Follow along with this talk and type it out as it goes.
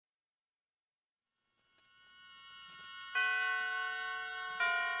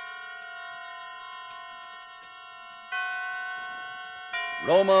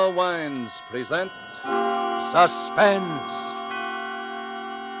Roma Wines present Suspense.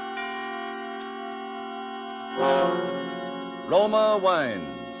 Roma Wines,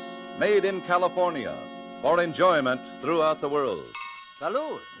 made in California for enjoyment throughout the world.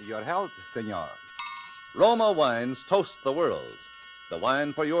 Salud, your health, senor. Roma Wines toast the world. The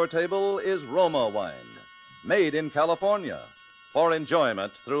wine for your table is Roma Wine, made in California for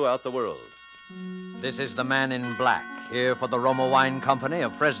enjoyment throughout the world. This is the man in black, here for the Roma Wine Company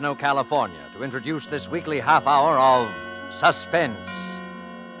of Fresno, California, to introduce this weekly half hour of Suspense.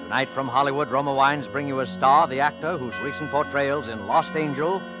 Tonight from Hollywood, Roma Wines bring you a star, the actor whose recent portrayals in Lost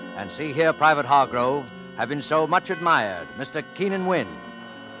Angel and See Here, Private Hargrove have been so much admired, Mr. Keenan Wynn.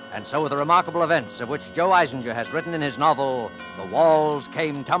 And so the remarkable events of which Joe Eisinger has written in his novel, The Walls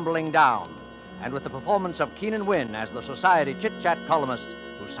Came Tumbling Down, and with the performance of Keenan Wynn as the society chit-chat columnist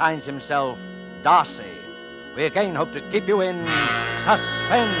who signs himself Darcy, we again hope to keep you in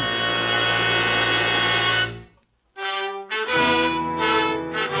suspense.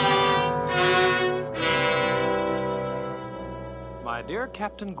 My dear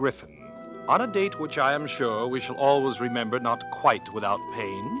Captain Griffin, on a date which I am sure we shall always remember not quite without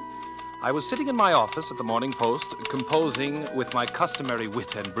pain, I was sitting in my office at the Morning Post, composing, with my customary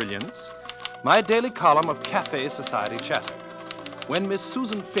wit and brilliance, my daily column of Cafe Society chatter, when Miss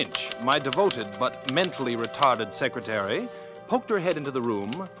Susan Finch, my devoted but mentally retarded secretary, poked her head into the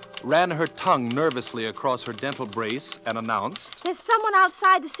room, ran her tongue nervously across her dental brace, and announced, "There's someone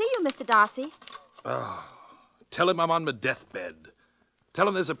outside to see you, Mr. Darcy." "Tell him I'm on my deathbed. Tell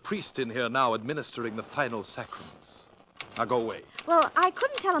him there's a priest in here now administering the final sacraments. Now go away." Well, I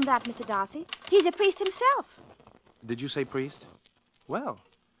couldn't tell him that, Mr. Darcy. He's a priest himself. Did you say priest? Well,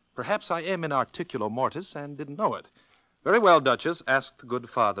 perhaps I am in articulo mortis and didn't know it. Very well, Duchess. Ask the good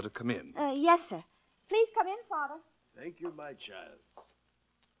father to come in. Yes, sir. Please come in, Father. Thank you, my child.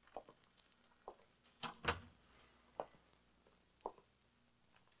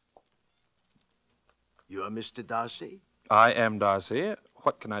 You are Mr. Darcy? I am Darcy.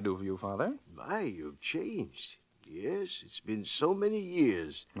 What can I do for you, Father? My, you've changed. Yes, it's been so many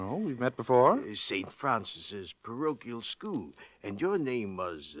years. Oh, we've met before? St. Francis's parochial school. And your name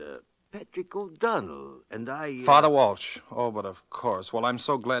was Patrick O'Donnell. And I... Father Walsh. Oh, but of course. Well, I'm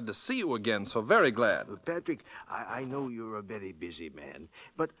so glad to see you again. So very glad. Patrick, I know you're a very busy man,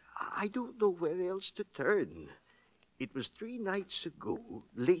 but I don't know where else to turn. It was 3 nights ago,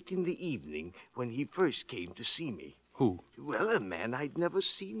 late in the evening, when he first came to see me. Who? Well, a man I'd never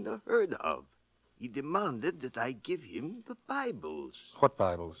seen or heard of. He demanded that I give him the Bibles. What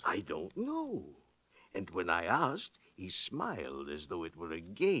Bibles? I don't know. And when I asked, he smiled as though it were a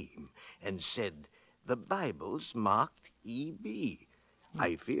game and said, the Bibles marked E.B.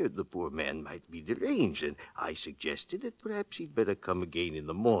 I feared the poor man might be deranged, and I suggested that perhaps he'd better come again in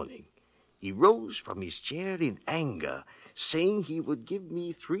the morning. He rose from his chair in anger, saying he would give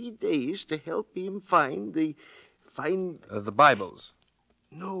me 3 days to help him find the Bibles.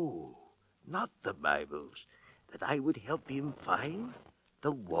 No, not the Bibles. That I would help him find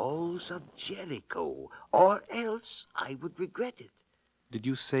the Walls of Jericho, or else I would regret it. Did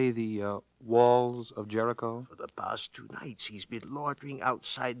you say the Walls of Jericho? For the past 2 nights, he's been loitering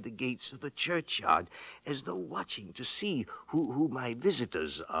outside the gates of the churchyard, as though watching to see who my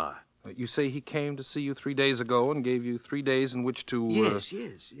visitors are. You say he came to see you 3 days ago and gave you 3 days in which to... Yes.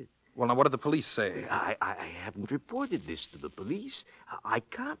 Well, now, what did the police say? I haven't reported this to the police. I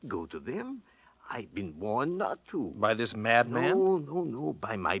can't go to them. I've been warned not to. By this madman? No,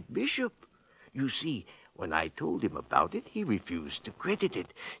 by my bishop. You see, when I told him about it, he refused to credit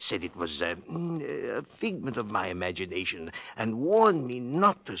it, said it was a figment of my imagination, and warned me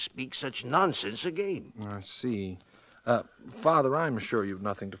not to speak such nonsense again. I see. Father, I'm sure you've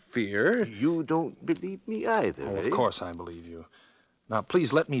nothing to fear. You don't believe me either, Oh, eh? of course I believe you. Now,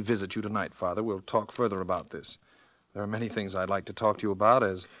 please let me visit you tonight, Father. We'll talk further about this. There are many things I'd like to talk to you about,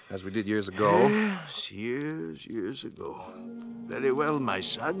 as we did years ago. Yes, years ago. Very well, my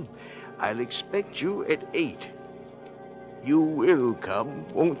son. I'll expect you at 8. You will come,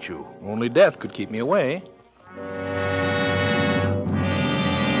 won't you? Only death could keep me away.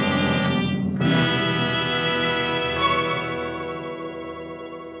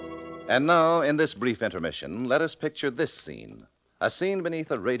 And now, in this brief intermission, let us picture this scene. A scene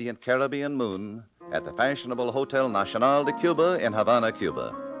beneath a radiant Caribbean moon at the fashionable Hotel Nacional de Cuba in Havana,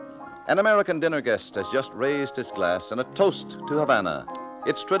 Cuba. An American dinner guest has just raised his glass in a toast to Havana,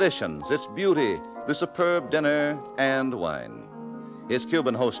 its traditions, its beauty, the superb dinner and wine. His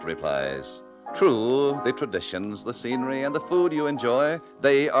Cuban host replies, "True, the traditions, the scenery, and the food you enjoy,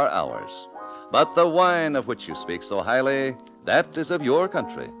 they are ours. But the wine of which you speak so highly, That is of your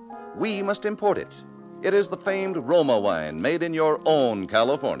country. We must import it. It is the famed Roma wine made in your own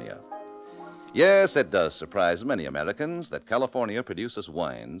California. Yes, it does surprise many Americans that California produces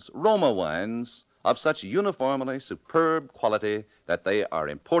wines, Roma wines, of such uniformly superb quality that they are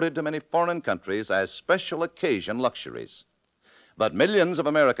imported to many foreign countries as special occasion luxuries. But millions of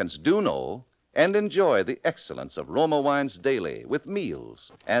Americans do know and enjoy the excellence of Roma wines daily with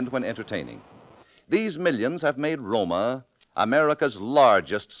meals and when entertaining. These millions have made Roma America's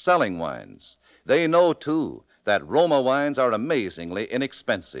largest selling wines. They know, too, that Roma wines are amazingly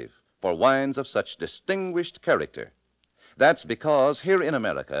inexpensive for wines of such distinguished character. That's because here in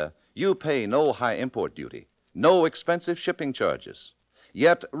America, you pay no high import duty, no expensive shipping charges.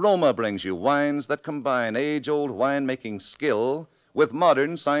 Yet Roma brings you wines that combine age-old winemaking skill with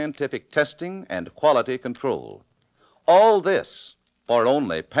modern scientific testing and quality control. All this for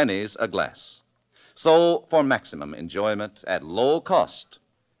only pennies a glass. So, for maximum enjoyment at low cost,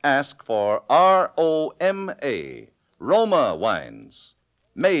 ask for R-O-M-A, Roma wines,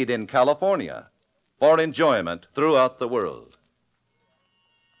 made in California, for enjoyment throughout the world.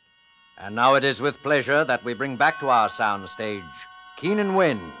 And now it is with pleasure that we bring back to our soundstage Keenan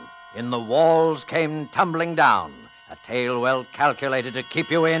Wynn in The Walls Came Tumbling Down, a tale well calculated to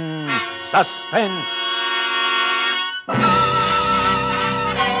keep you in suspense.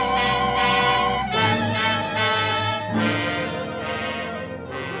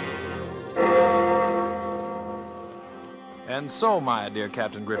 And so, my dear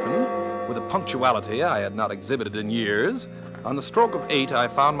Captain Griffin, with a punctuality I had not exhibited in years, on the stroke of 8 I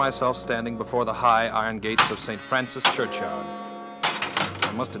found myself standing before the high iron gates of St. Francis Churchyard.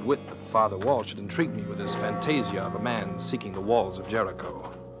 I must admit that Father Walsh had intrigued me with his fantasia of a man seeking the walls of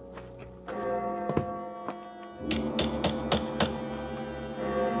Jericho.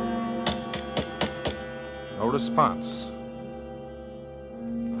 No response.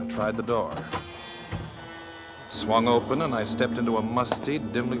 I tried the door. It swung open, and I stepped into a musty,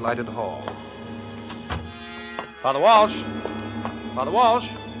 dimly lighted hall. Father Walsh! Father Walsh!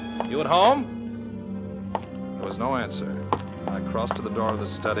 You at home? There was no answer. I crossed to the door of the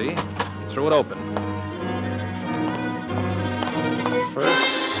study and threw it open.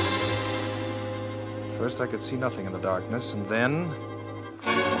 First I could see nothing in the darkness, and then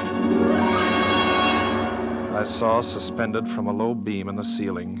I saw, suspended from a low beam in the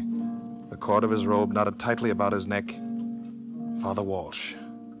ceiling, the cord of his robe knotted tightly about his neck, Father Walsh.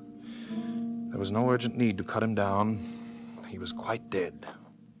 There was no urgent need to cut him down. He was quite dead.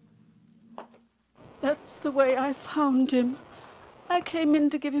 That's the way I found him. I came in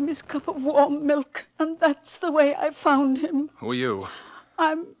to give him his cup of warm milk, and that's the way I found him. Who are you?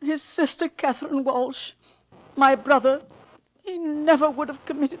 I'm his sister, Catherine Walsh. My brother, he never would have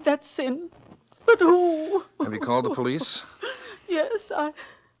committed that sin. But who? Have you called the police? Yes,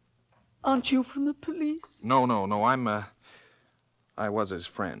 Aren't you from the police? No. I was his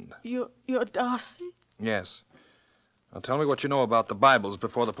friend. You're Darcy? Yes. Now tell me what you know about the Bibles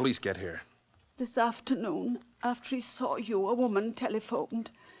before the police get here. This afternoon, after he saw you, a woman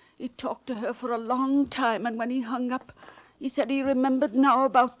telephoned. He talked to her for a long time, and when he hung up, he said he remembered now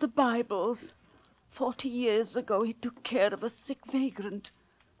about the Bibles. 40 years ago, he took care of a sick vagrant.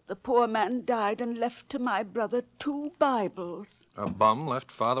 The poor man died and left to my brother 2 Bibles. A bum left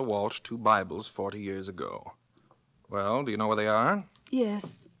Father Walsh 2 Bibles 40 years ago. Well, do you know where they are?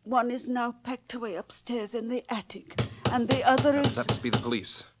 Yes. One is now packed away upstairs in the attic, and the other is... That must be the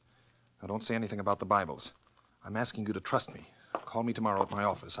police. Now, don't say anything about the Bibles. I'm asking you to trust me. Call me tomorrow at my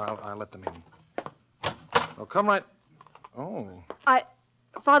office. I'll let them in. Oh, come right... Oh.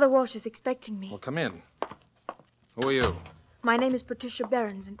 Father Walsh is expecting me. Well, come in. Who are you? My name is Patricia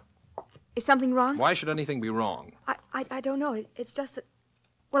Behrens, and is something wrong? Why should anything be wrong? I don't know. It's just that...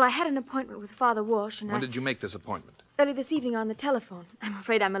 Well, I had an appointment with Father Walsh, and When did you make this appointment? Early this evening on the telephone. I'm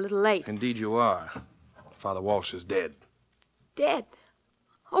afraid I'm a little late. Indeed you are. Father Walsh is dead. Dead?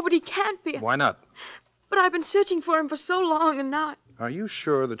 Oh, but he can't be. Why not? But I've been searching for him for so long, and now... Are you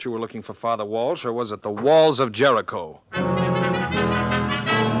sure that you were looking for Father Walsh, or was it the Walls of Jericho?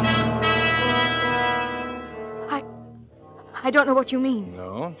 I don't know what you mean.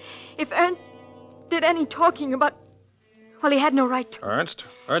 No? If Ernst did any talking about... Well, he had no right to. Ernst?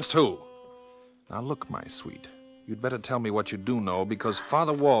 Ernst who? Now look, my sweet. You'd better tell me what you do know, because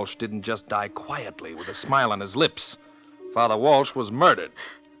Father Walsh didn't just die quietly with a smile on his lips. Father Walsh was murdered.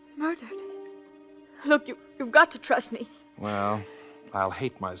 Murdered? Look, you've got to trust me. Well, I'll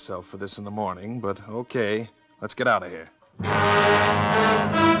hate myself for this in the morning, but okay. Let's get out of here.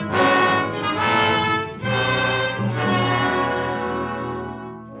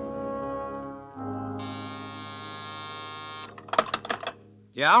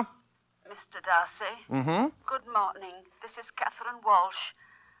 Yeah? Mr. Darcy. Mm-hmm. Good morning. This is Catherine Walsh.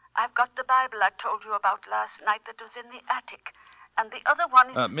 I've got the Bible I told you about last night that was in the attic. And the other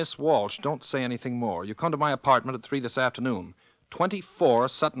one is... Miss Walsh, don't say anything more. You come to my apartment at 3 this afternoon. 24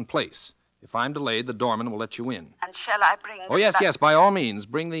 Sutton Place. If I'm delayed, the doorman will let you in. And shall I bring... Oh, yes, yes, by all means.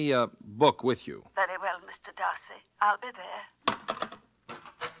 Bring the book with you. Very well, Mr. Darcy. I'll be there.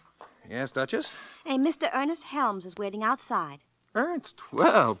 Yes, Duchess? Hey, Mr. Ernest Helms is waiting outside. Ernst?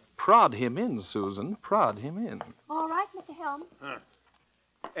 Well, prod him in, Susan. Prod him in. All right, Mr. Helms.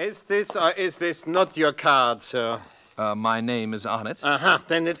 Is this or is this not your card, sir? My name is on it. Uh-huh,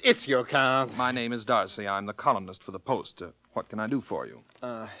 then it is your card. My name is Darcy. I'm the columnist for the Post. What can I do for you?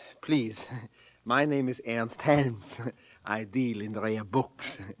 Please, my name is Ernst Helms. I deal in rare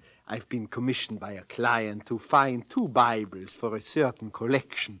books. I've been commissioned by a client to find 2 Bibles for a certain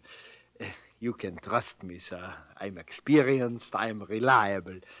collection. You can trust me, sir. I'm experienced, I'm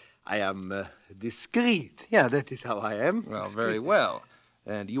reliable, I am discreet. Yeah, that is how I am. Well, Discreet. very well.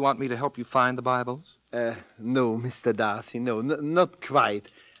 And you want me to help you find the Bibles? No, Mr. Darcy, no, not quite.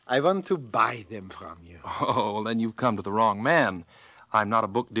 I want to buy them from you. Oh, well, then you've come to the wrong man. I'm not a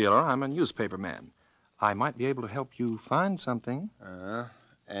book dealer, I'm a newspaper man. I might be able to help you find something.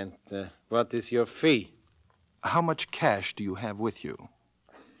 And what is your fee? How much cash do you have with you?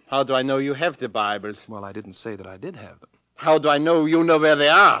 How do I know you have the Bibles? Well, I didn't say that I did have them. How do I know you know where they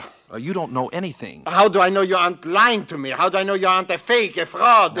are? You don't know anything. How do I know you aren't lying to me? How do I know you aren't a fake, a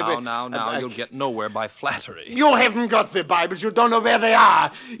fraud? Now, you'll get nowhere by flattery. You haven't got the Bibles. You don't know where they are.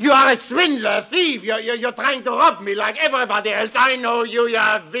 You are a swindler, a thief. You're trying to rob me like everybody else. I know you. You're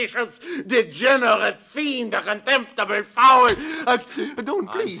a vicious, degenerate fiend, a contemptible foul. Don't,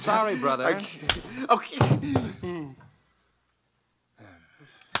 please. I'm sorry, brother. Okay.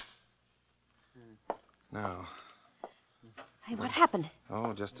 Now. Hey, what happened?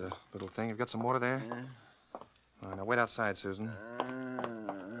 Oh, just a little thing. You've got some water there? All right, now wait outside, Susan.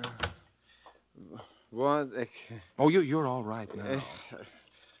 What? Oh, you're all right now.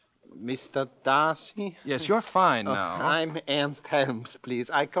 Mr. Darcy? Yes, you're fine now. I'm Ernst Helms, please.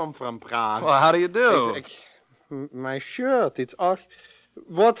 I come from Prague. Well, how do you do? My shirt, it's all...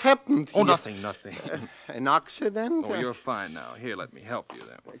 What happened here? Oh, nothing. An accident? Oh, you're fine now. Here, let me help you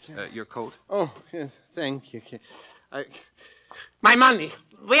then. Your coat? Oh, yes, thank you. My money!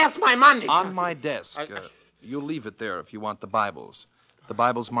 Where's my money? On my desk. You'll leave it there if you want the Bibles. The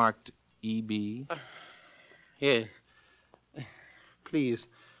Bible's marked E.B. Here. Please,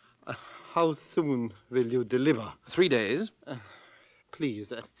 how soon will you deliver? 3 days.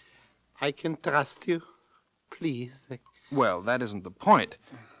 Please, I can trust you. Please. Well, that isn't the point.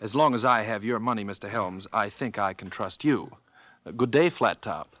 As long as I have your money, Mr. Helms, I think I can trust you. Good day, Flat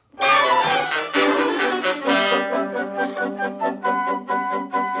Top.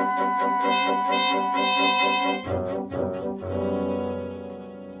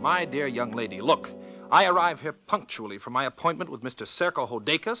 My dear young lady, look. I arrive here punctually for my appointment with Mr. Serko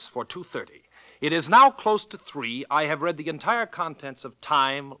Hodakas for 2:30. It is now close to 3. I have read the entire contents of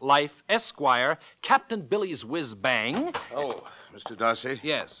Time, Life, Esquire, Captain Billy's Whiz Bang. Oh, Mr. Darcy?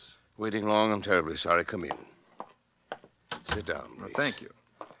 Yes. Waiting long. I'm terribly sorry. Come in. Sit down, please. Thank you.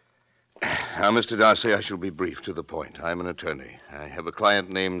 Now, Mr. Darcy, I shall be brief to the point. I'm an attorney. I have a client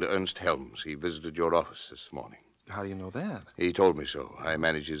named Ernst Helms. He visited your office this morning. How do you know that? He told me so. I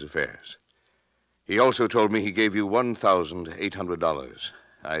manage his affairs. He also told me he gave you $1,800.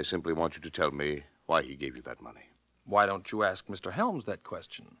 I simply want you to tell me why he gave you that money. Why don't you ask Mr. Helms that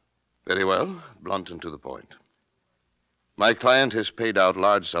question? Very well. Blunt and to the point. My client has paid out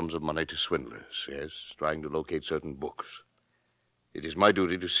large sums of money to swindlers, yes, trying to locate certain books. It is my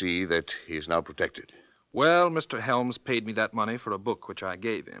duty to see that he is now protected. Well, Mr. Helms paid me that money for a book which I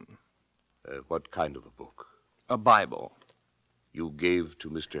gave him. What kind of a book? A Bible. You gave to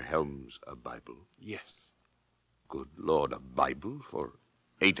Mr. Helms a Bible? Yes. Good Lord, a Bible for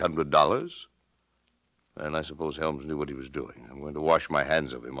 $800? And I suppose Helms knew what he was doing. I'm going to wash my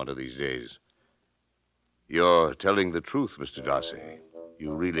hands of him one of these days. You're telling the truth, Mr. Darcy.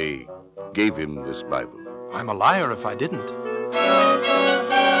 You really gave him this Bible. I'm a liar if I didn't.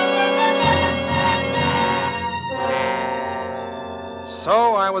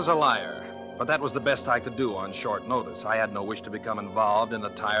 So I was a liar. But that was the best I could do on short notice. I had no wish to become involved in a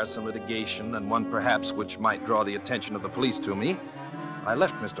tiresome litigation, and one perhaps which might draw the attention of the police to me. I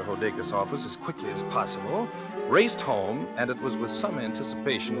left Mr. Hodakas' office as quickly as possible, raced home, and it was with some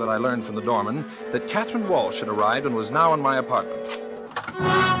anticipation that I learned from the doorman that Catherine Walsh had arrived and was now in my apartment.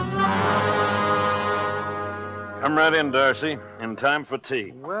 I'm right in, Darcy. In time for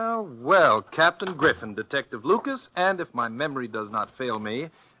tea. Well, well, Captain Griffin, Detective Lucas, and if my memory does not fail me,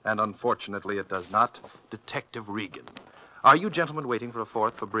 and unfortunately it does not, Detective Regan. Are you gentlemen waiting for a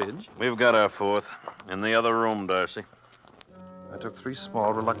fourth for bridge? We've got our fourth. In the other room, Darcy. I took 3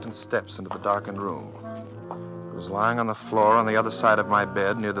 small, reluctant steps into the darkened room. It was lying on the floor on the other side of my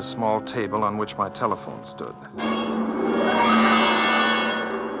bed near the small table on which my telephone stood.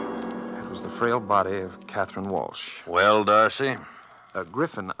 It was the frail body of Catherine Walsh. Well, Darcy?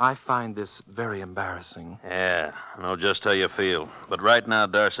 Griffin, I find this very embarrassing. Yeah, I know just how you feel. But right now,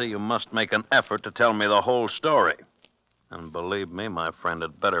 Darcy, you must make an effort to tell me the whole story. And believe me, my friend,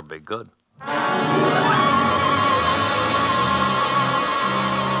 it better be good.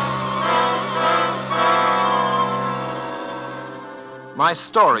 My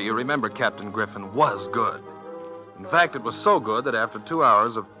story, you remember, Captain Griffin, was good. In fact, it was so good that after 2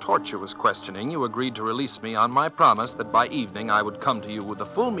 hours of tortuous questioning, you agreed to release me on my promise that by evening I would come to you with the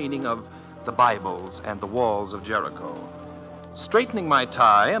full meaning of the Bibles and the Walls of Jericho. Straightening my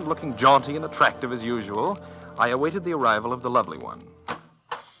tie and looking jaunty and attractive as usual, I awaited the arrival of the lovely one.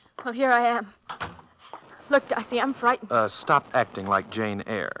 Well, here I am. Look, Darcy, I'm frightened. Stop acting like Jane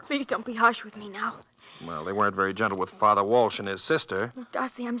Eyre. Please don't be harsh with me now. Well, they weren't very gentle with Father Walsh and his sister. Look,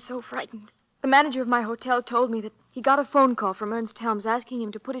 Darcy, I'm so frightened. The manager of my hotel told me that he got a phone call from Ernst Helms asking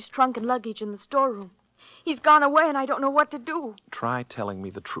him to put his trunk and luggage in the storeroom. He's gone away and I don't know what to do. Try telling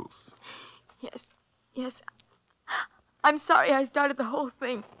me the truth. Yes. I'm sorry I started the whole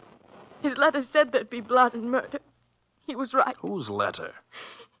thing. His letter said there'd be blood and murder. He was right. Whose letter?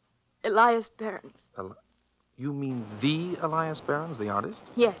 Elias Barron's. You mean the Elias Barron's, the artist?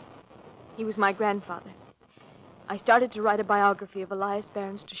 Yes. He was my grandfather. I started to write a biography of Elias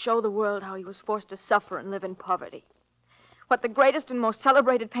Barron's to show the world how he was forced to suffer and live in poverty. What the greatest and most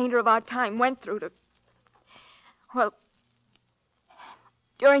celebrated painter of our time went through to... Well,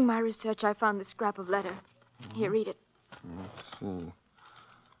 during my research, I found this scrap of letter. Here, read it. Let's see.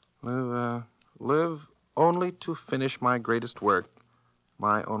 Live only to finish my greatest work,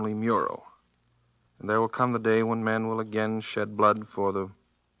 my only mural. And there will come the day when men will again shed blood for the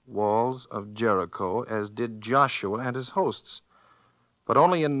walls of Jericho, as did Joshua and his hosts. But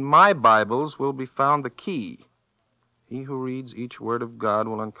only in my Bibles will be found the key. He who reads each word of God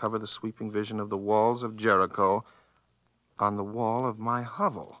will uncover the sweeping vision of the walls of Jericho on the wall of my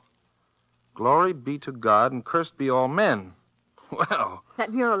hovel. Glory be to God, and cursed be all men. Well...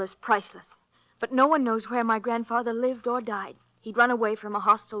 That mural is priceless. But no one knows where my grandfather lived or died. He'd run away from a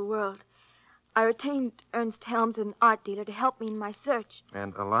hostile world. I retained Ernst Helms, an art dealer, to help me in my search.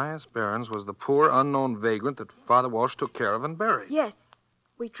 And Elias Barron's was the poor, unknown vagrant that Father Walsh took care of and buried. Yes.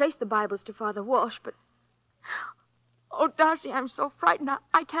 We traced the Bibles to Father Walsh, but... Oh, Darcy, I'm so frightened.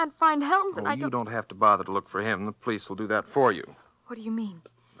 I can't find Helms, and You don't have to bother to look for him. The police will do that for you. What do you mean?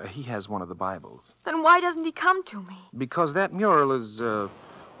 He has one of the Bibles. Then why doesn't he come to me? Because that mural is,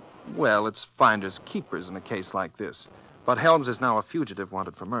 well, it's finders keepers in a case like this. But Helms is now a fugitive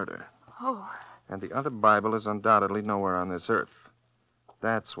wanted for murder. Oh. And the other Bible is undoubtedly nowhere on this earth.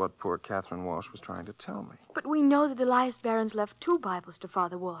 That's what poor Catherine Walsh was trying to tell me. But we know that Elias Barron's left 2 Bibles to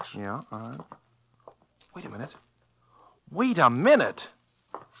Father Walsh. Yeah, all right. Wait a minute. Wait a minute!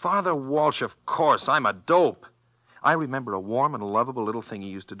 Father Walsh, of course. I'm a dope. I remember a warm and lovable little thing he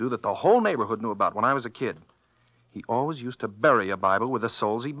used to do that the whole neighborhood knew about when I was a kid. He always used to bury a Bible with the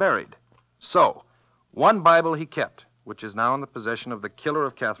souls he buried. So, one Bible he kept, which is now in the possession of the killer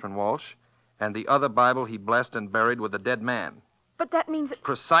of Catherine Walsh, and the other Bible he blessed and buried with a dead man. But that means that...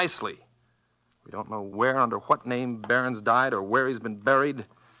 Precisely. We don't know where, under what name Barron's died, or where he's been buried.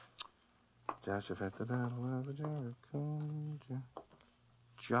 Joshua at the Battle of Jericho.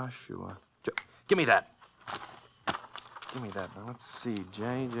 Joshua. Give me that. Give me that. Now, let's see.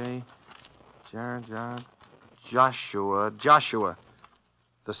 Joshua.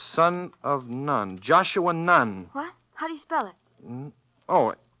 The son of Nun. Joshua Nun. What? How do you spell it?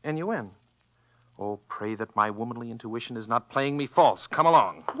 Oh, N-U-N. Oh, pray that my womanly intuition is not playing me false. Come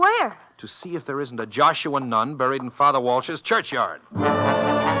along. Where? To see if there isn't a Joshua Nun buried in Father Walsh's churchyard.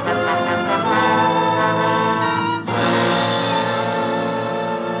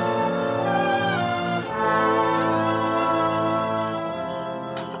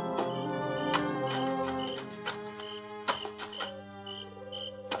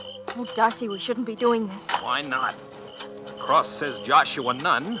 Oh, Darcy, we shouldn't be doing this. Why not? The cross says Joshua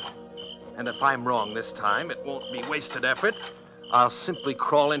Nun. And if I'm wrong this time, it won't be wasted effort. I'll simply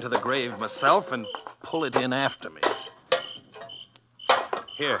crawl into the grave myself and pull it in after me.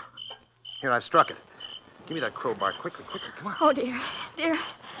 Here, I've struck it. Give me that crowbar, quickly, come on. Oh, dear.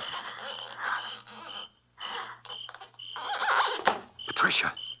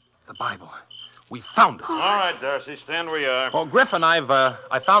 Patricia, the Bible. We found it. All right, Darcy, stand where you are. Oh, Griffin, I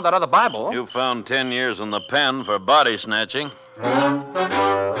found that other Bible. You found 10 years in the pen for body snatching.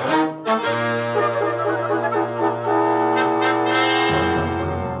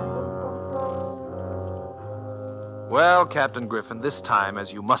 Well, Captain Griffin, this time,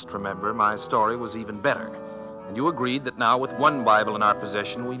 as you must remember, my story was even better. And you agreed that now, with one Bible in our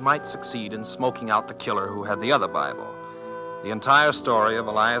possession, we might succeed in smoking out the killer who had the other Bible. The entire story of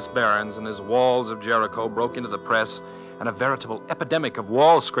Elias Behrens and his Walls of Jericho broke into the press, and a veritable epidemic of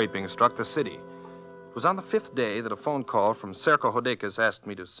wall scraping struck the city. It was on the 5th day that a phone call from Serko Hodekas asked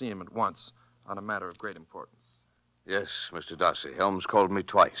me to see him at once on a matter of great importance. Yes, Mr. Darcy. Helms called me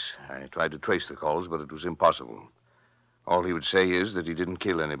twice. I tried to trace the calls, but it was impossible. All he would say is that he didn't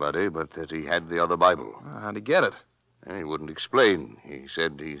kill anybody, but that he had the other Bible. How'd he get it? He wouldn't explain. He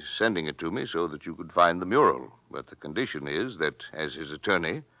said he's sending it to me so that you could find the mural. But the condition is that, as his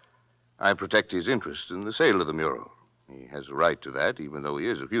attorney, I protect his interest in the sale of the mural. He has a right to that, even though he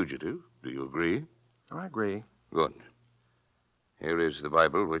is a fugitive. Do you agree? I agree. Good. Here is the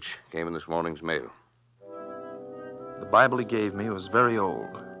Bible, which came in this morning's mail. The Bible he gave me was very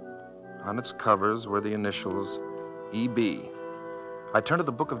old. On its covers were the initials E.B. I turned to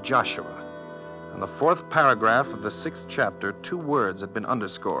the book of Joshua. In the 4th paragraph of the 6th chapter, 2 words had been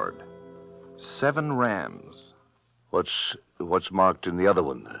underscored. 7 rams. What's marked in the other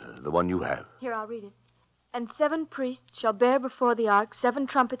one, the one you have? Here, I'll read it. And 7 priests shall bear before the ark 7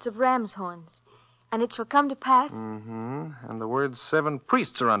 trumpets of ram's horns. And it shall come to pass... Mm-hmm. And the words 7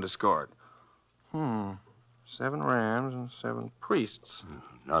 priests are underscored. 7 rams and 7 priests.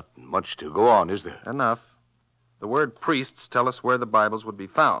 Not much to go on, is there? Enough. The word priests tell us where the Bibles would be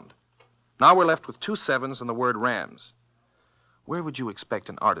found. Now we're left with 2 sevens and the word rams. Where would you expect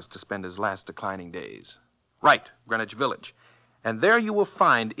an artist to spend his last declining days? Right, Greenwich Village. And there you will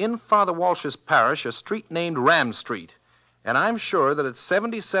find in Father Walsh's parish a street named Ram Street. And I'm sure that at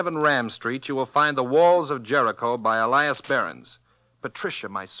 77 Ram Street you will find the Walls of Jericho by Elias Behrens. Patricia,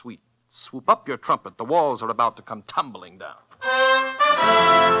 my sweet, swoop up your trumpet. The walls are about to come tumbling down.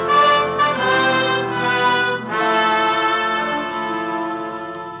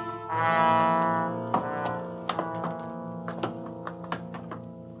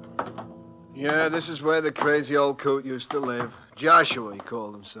 Yeah, this is where the crazy old coot used to live. Joshua, he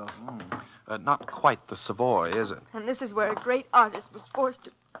called himself. Not quite the Savoy, is it? And this is where a great artist was forced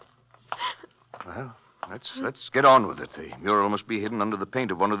to... Well, let's get on with it. The mural must be hidden under the paint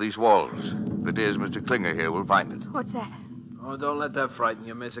of one of these walls. If it is, Mr. Klinger here will find it. What's that? Oh, don't let that frighten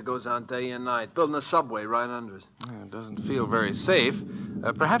you, miss. It goes on day and night. Building a subway right under it. It doesn't feel very safe.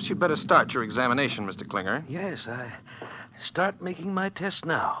 Perhaps you'd better start your examination, Mr. Klinger. Yes, I start making my test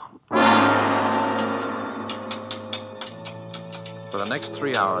now. For the next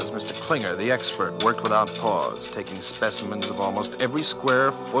 3 hours, Mr. Klinger, the expert, worked without pause, taking specimens of almost every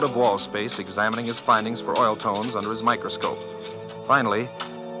square foot of wall space, examining his findings for oil tones under his microscope. Finally,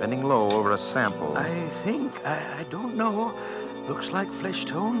 bending low over a sample. I think, I don't know. Looks like flesh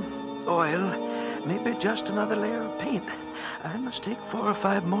tone, oil, maybe just another layer of paint. I must take 4 or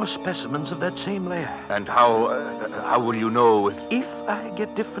 5 more specimens of that same layer. And how will you know If I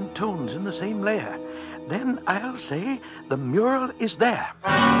get different tones in the same layer, then I'll say the mural is there.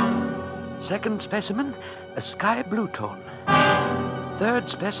 2nd specimen, a sky blue tone. 3rd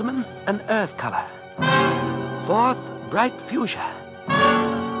specimen, an earth color. 4th, bright fuchsia.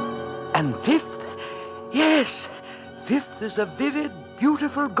 And 5th, yes, 5th is a vivid,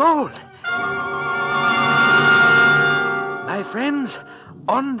 beautiful gold. My friends,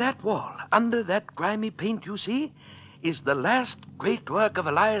 on that wall, under that grimy paint you see, is the last great work of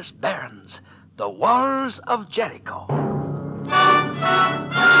Elias Behrens, The Walls of Jericho.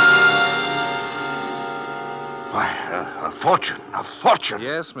 Why, a fortune, a fortune.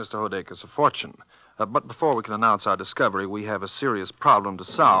 Yes, Mr. Hodekas, a fortune. But before we can announce our discovery, we have a serious problem to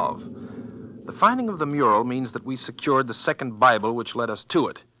solve. The finding of the mural means that we secured the 2nd Bible which led us to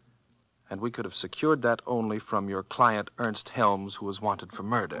it. And we could have secured that only from your client, Ernst Helms, who was wanted for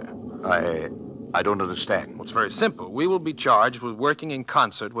murder. I don't understand. Well, it's very simple. We will be charged with working in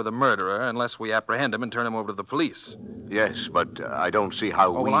concert with a murderer unless we apprehend him and turn him over to the police. Yes, but I don't see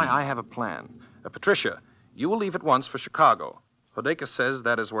how Well, I have a plan. Patricia, you will leave at once for Chicago. Hodekas says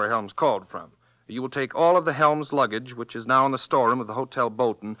that is where Helms called from. You will take all of the Helms luggage, which is now in the storeroom of the Hotel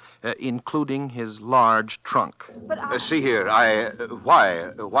Bolton, including his large trunk. But see here,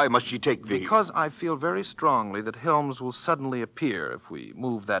 why must she take the... Because I feel very strongly that Helms will suddenly appear if we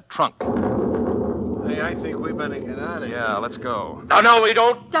move that trunk. Hey, I think we better get out of here. Yeah, let's go. No, we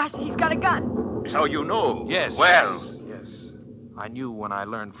don't. Darcy, he's got a gun. So you know. Yes. Well. Yes. I knew when I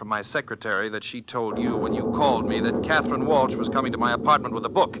learned from my secretary that she told you when you called me that Catherine Walsh was coming to my apartment with a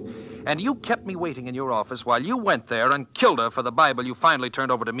book. And you kept me waiting in your office while you went there and killed her for the Bible you finally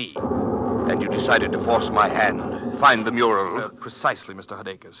turned over to me. And you decided to force my hand, find the mural. Precisely, Mr.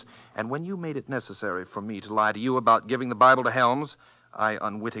 Hudakis. And when you made it necessary for me to lie to you about giving the Bible to Helms, I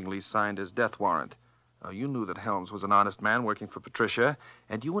unwittingly signed his death warrant. You knew that Helms was an honest man working for Patricia,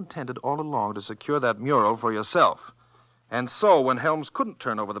 and you intended all along to secure that mural for yourself. And so, when Helms couldn't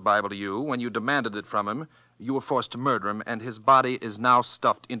turn over the Bible to you, when you demanded it from him, you were forced to murder him, and his body is now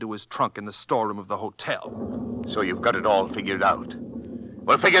stuffed into his trunk in the storeroom of the hotel. So you've got it all figured out.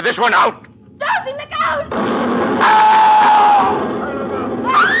 Well, figure this one out! Darcy, look out!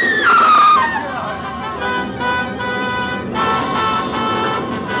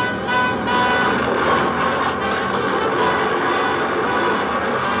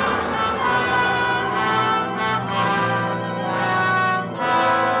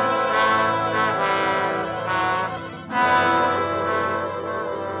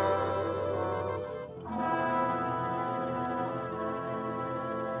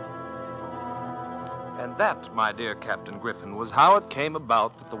 And that, my dear Captain Griffin, was how it came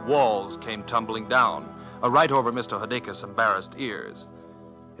about that the walls came tumbling down, right over Mr. Hudakis' embarrassed ears.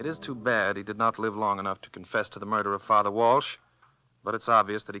 It is too bad he did not live long enough to confess to the murder of Father Walsh, but it's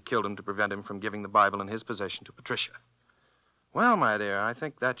obvious that he killed him to prevent him from giving the Bible in his possession to Patricia. Well, my dear, I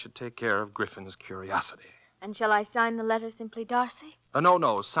think that should take care of Griffin's curiosity. And shall I sign the letter simply Darcy?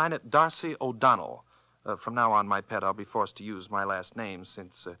 No, sign it Darcy O'Donnell. From now on, my pet, I'll be forced to use my last name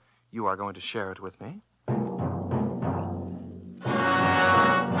since you are going to share it with me.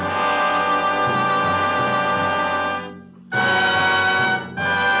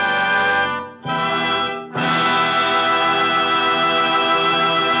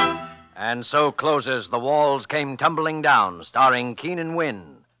 And so closes The Walls Came Tumbling Down, starring Keenan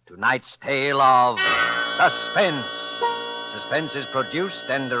Wynn. Tonight's tale of Suspense. Suspense is produced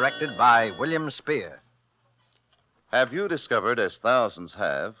and directed by William Spier. Have you discovered, as thousands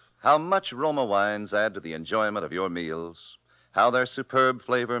have, how much Roma wines add to the enjoyment of your meals? How their superb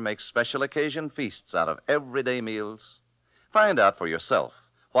flavor makes special occasion feasts out of everyday meals? Find out for yourself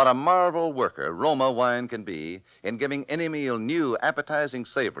what a marvel worker Roma wine can be in giving any meal new appetizing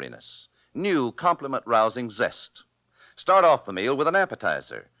savoriness, new compliment-rousing zest. Start off the meal with an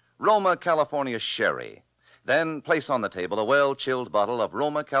appetizer, Roma California Sherry. Then place on the table a well-chilled bottle of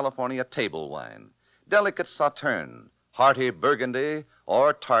Roma California table wine, delicate Sauterne, hearty Burgundy,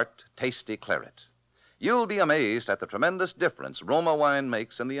 or tart, tasty claret. You'll be amazed at the tremendous difference Roma wine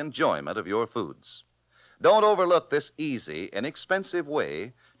makes in the enjoyment of your foods. Don't overlook this easy, inexpensive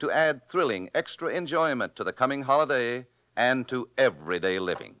way to add thrilling extra enjoyment to the coming holiday and to everyday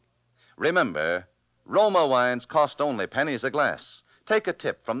living. Remember, Roma wines cost only pennies a glass. Take a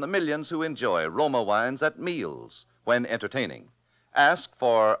tip from the millions who enjoy Roma wines at meals when entertaining. Ask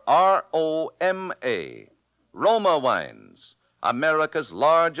for R-O-M-A, Roma Wines, America's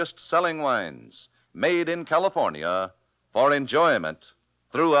largest selling wines, made in California for enjoyment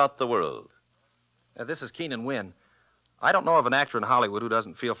throughout the world. This is Keenan Wynn. I don't know of an actor in Hollywood who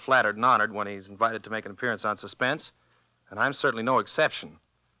doesn't feel flattered and honored when he's invited to make an appearance on Suspense, and I'm certainly no exception.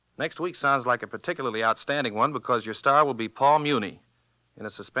 Next week sounds like a particularly outstanding one because your star will be Paul Muni in a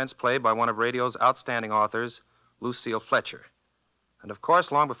suspense play by one of radio's outstanding authors, Lucille Fletcher. And of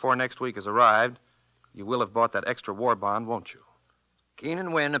course, long before next week has arrived, you will have bought that extra war bond, won't you?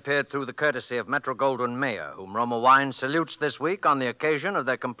 Keenan Wynn appeared through the courtesy of Metro-Goldwyn-Mayer, whom Roma Wine salutes this week on the occasion of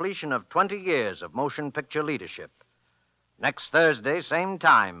their completion of 20 years of motion picture leadership. Next Thursday, same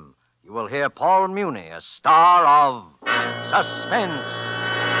time, you will hear Paul Muni, a star of Suspense.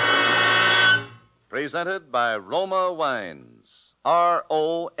 Presented by Roma Wines,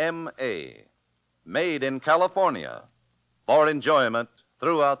 R-O-M-A, made in California for enjoyment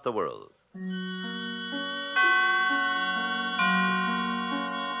throughout the world.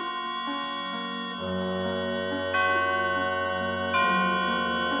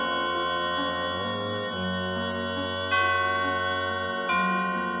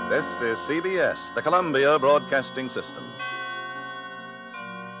 This is CBS, the Columbia Broadcasting System.